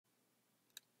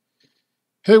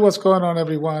Hey, what's going on,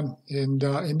 everyone? In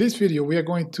this video, we are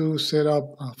going to set up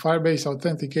Firebase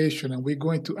Authentication, and we're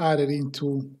going to add it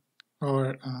into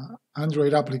our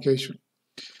Android application.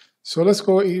 So let's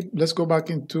go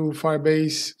back into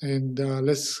Firebase, and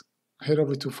let's head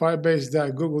over to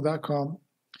firebase.google.com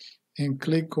and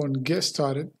click on Get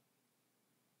Started.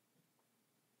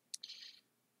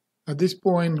 At this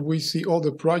point, we see all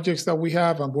the projects that we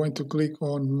have. I'm going to click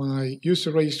on my user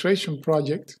registration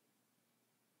project.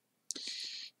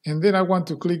 And then I want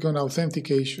to click on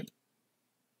Authentication.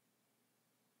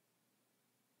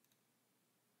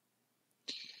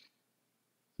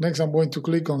 Next, I'm going to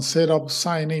click on Set Up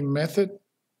Sign-In Method.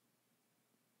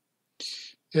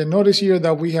 And notice here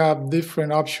that we have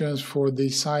different options for the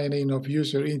sign-in of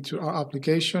user into our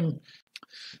application.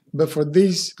 But for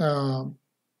this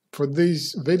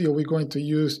video, we're going to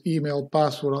use email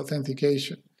password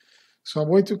authentication. So I'm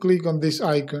going to click on this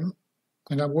icon,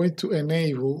 and I'm going to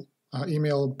enable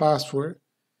email and password,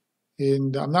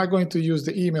 and I'm not going to use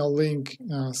the email link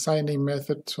sign-in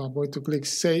method, so I'm going to click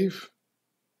Save,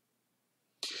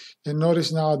 and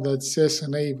notice now that it says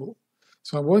Enable.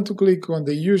 So I'm going to click on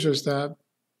the Users tab,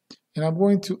 and I'm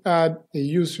going to add a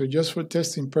user just for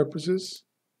testing purposes,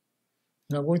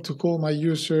 and I'm going to call my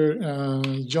user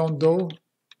John Doe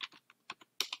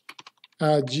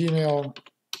at gmail.com,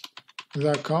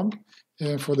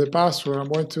 and for the password, I'm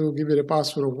going to give it a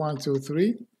password of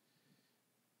 123.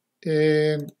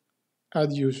 And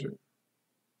add user.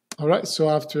 All right,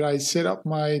 so after I set up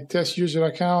my test user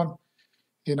account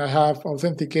and I have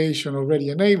authentication already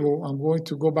enabled, I'm going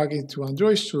to go back into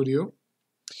Android Studio,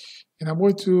 and I'm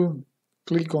going to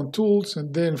click on Tools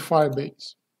and then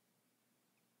Firebase.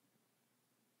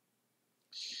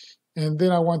 And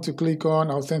then I want to click on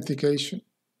Authentication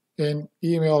and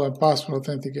email and password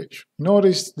authentication.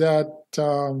 Notice that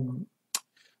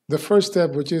the first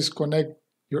step, which is connect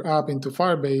your app into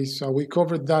Firebase, we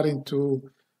covered that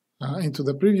into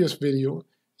the previous video,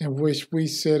 in which we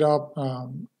set up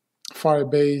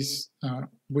Firebase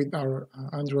with our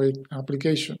Android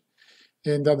application.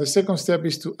 And the second step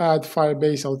is to add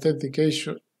Firebase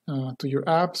authentication to your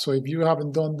app. So if you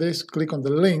haven't done this, click on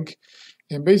the link,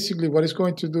 and basically what it's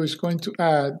going to do is going to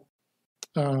add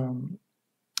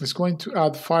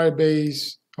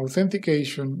Firebase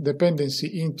authentication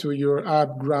dependency into your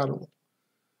app Gradle.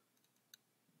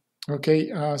 Okay,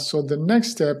 so the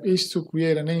next step is to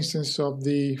create an instance of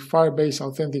the Firebase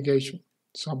authentication.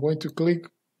 So I'm going to click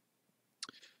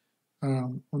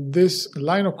on this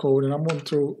line of code, and I'm going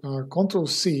to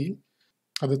Control-C.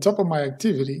 At the top of my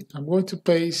activity, I'm going to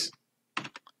paste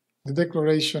the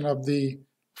declaration of the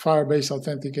Firebase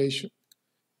authentication.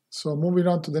 So moving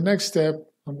on to the next step,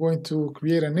 I'm going to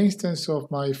create an instance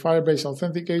of my Firebase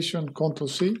authentication,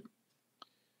 Control-C.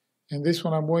 And this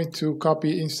one I'm going to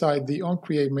copy inside the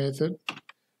onCreate method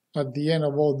at the end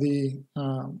of all the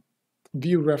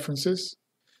view references.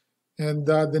 And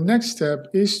the next step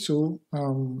is to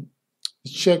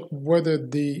check whether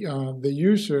the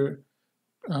user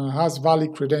has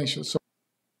valid credentials. So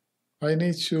I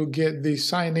need to get the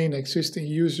sign-in existing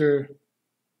user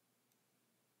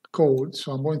code.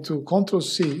 So I'm going to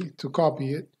Control-C to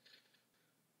copy it.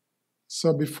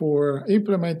 So before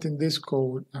implementing this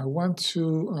code, I want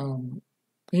to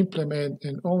implement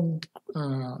an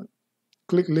on-click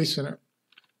listener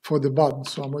for the button.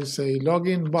 So I'm going to say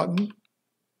login button.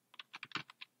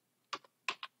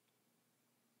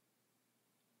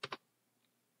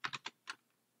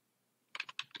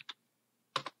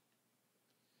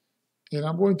 And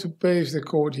I'm going to paste the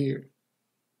code here.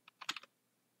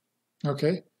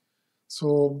 Okay.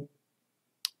 So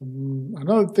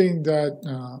another thing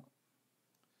that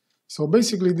so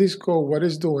basically this code, what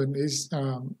it's doing is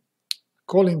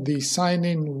calling the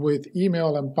sign-in with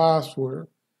email and password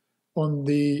on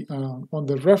the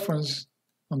reference,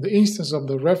 on the instance of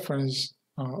the reference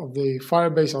of the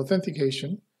Firebase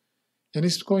authentication, and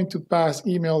it's going to pass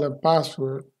email and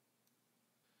password.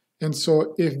 And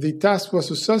so if the task was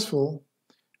successful,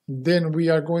 then we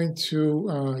are going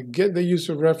to get the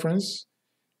user reference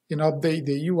and update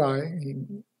the UI,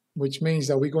 which means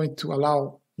that we're going to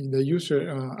allow the user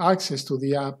access to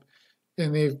the app.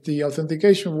 And if the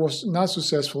authentication was not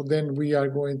successful, then we are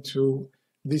going to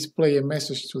display a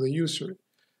message to the user.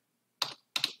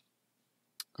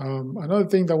 Another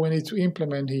thing that we need to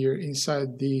implement here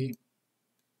inside the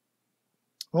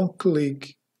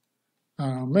onClick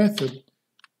method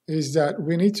is that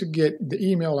we need to get the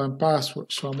email and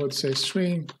password. So I'm going to say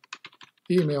string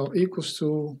email equals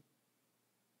to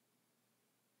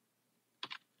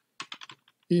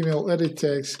email edit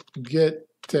text, get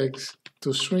text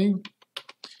to string,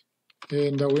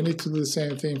 and we need to do the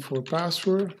same thing for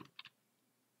password.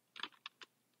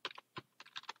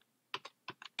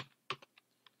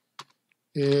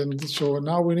 And so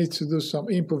now we need to do some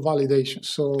input validation.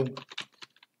 So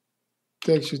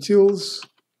text utils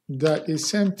that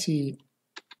is empty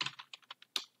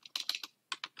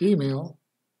email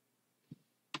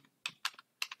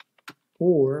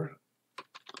or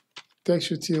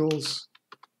text utils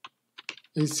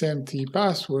is empty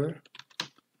password.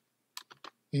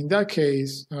 In that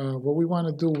case, what we want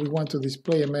to do, we want to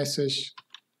display a message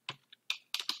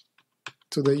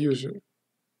to the user.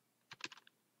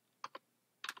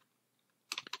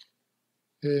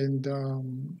 And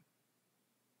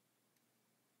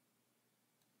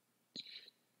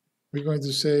we're going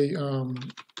to say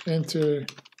enter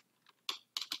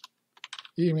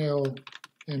email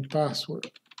and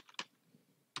password.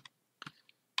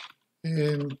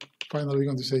 And finally, we're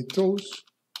going to say toast.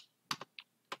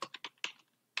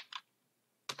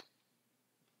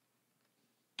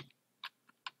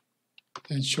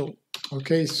 And show.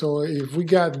 Okay, so if we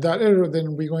got that error,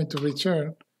 then we're going to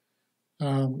return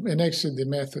and exit the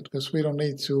method because we don't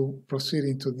need to proceed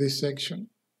into this section.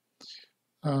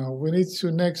 We need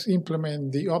to next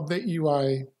implement the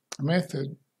updateui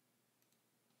method.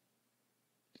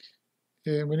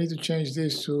 And we need to change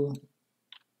this to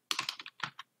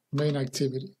main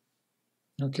activity.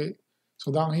 Okay,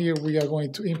 so down here we are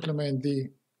going to implement the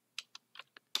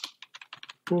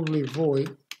public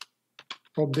void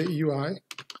updateui,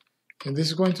 and this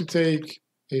is going to take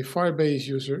a Firebase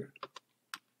user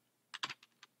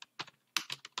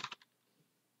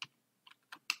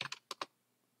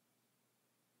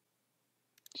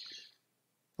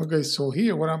Okay, so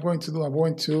here what I'm going to do, I'm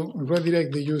going to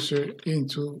redirect the user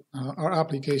into our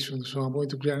application. So I'm going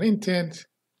to create an intent.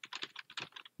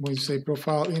 I'm going to say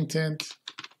profile intent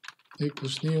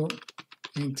equals new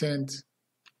intent.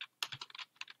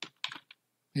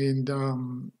 And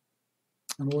I'm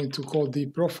going to call the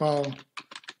profile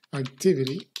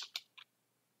activity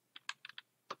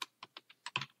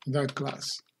that class.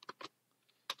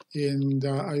 And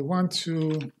I want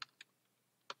to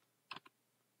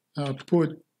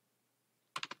put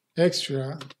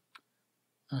extra,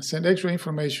 send extra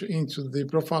information into the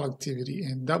profile activity,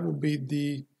 and that will be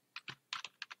the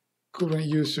current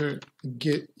user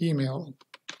get email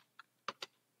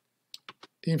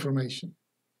information.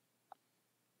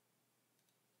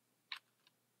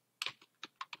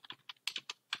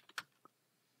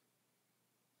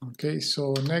 Okay,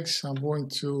 so next I'm going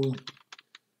to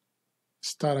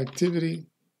start activity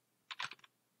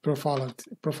profile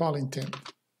intent.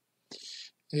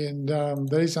 And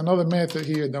there is another method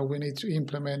here that we need to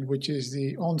implement, which is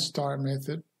the onStart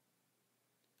method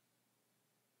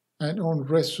and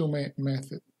onResume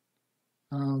method.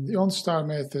 The onStart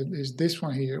method is this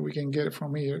one here. We can get it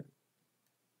from here.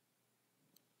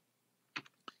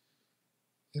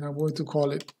 And I'm going to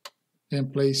call it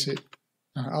and place it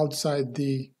outside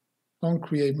the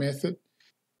onCreate method.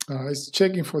 It's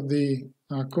checking for the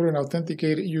current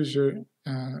authenticated user,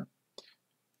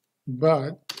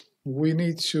 but we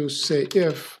need to say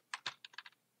if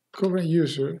current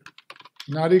user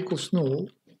not equals null,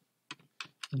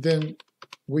 then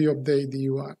we update the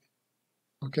UI.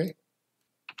 Okay.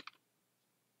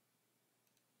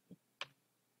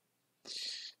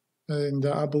 And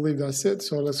I believe that's it.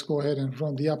 So let's go ahead and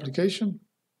run the application.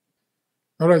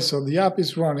 All right, so the app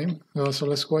is running. So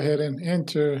let's go ahead and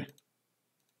enter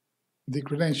the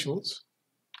credentials.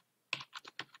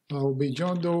 It will be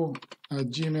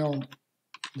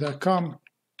johndoe@gmail.com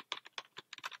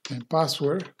and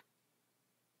password.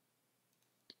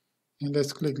 And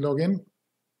let's click login.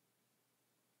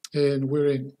 And we're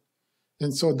in.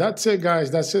 And so that's it, guys.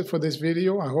 That's it for this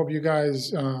video. I hope you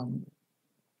guys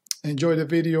enjoyed the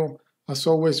video. As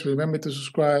always, remember to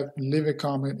subscribe, leave a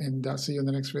comment, and I'll see you in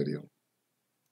the next video.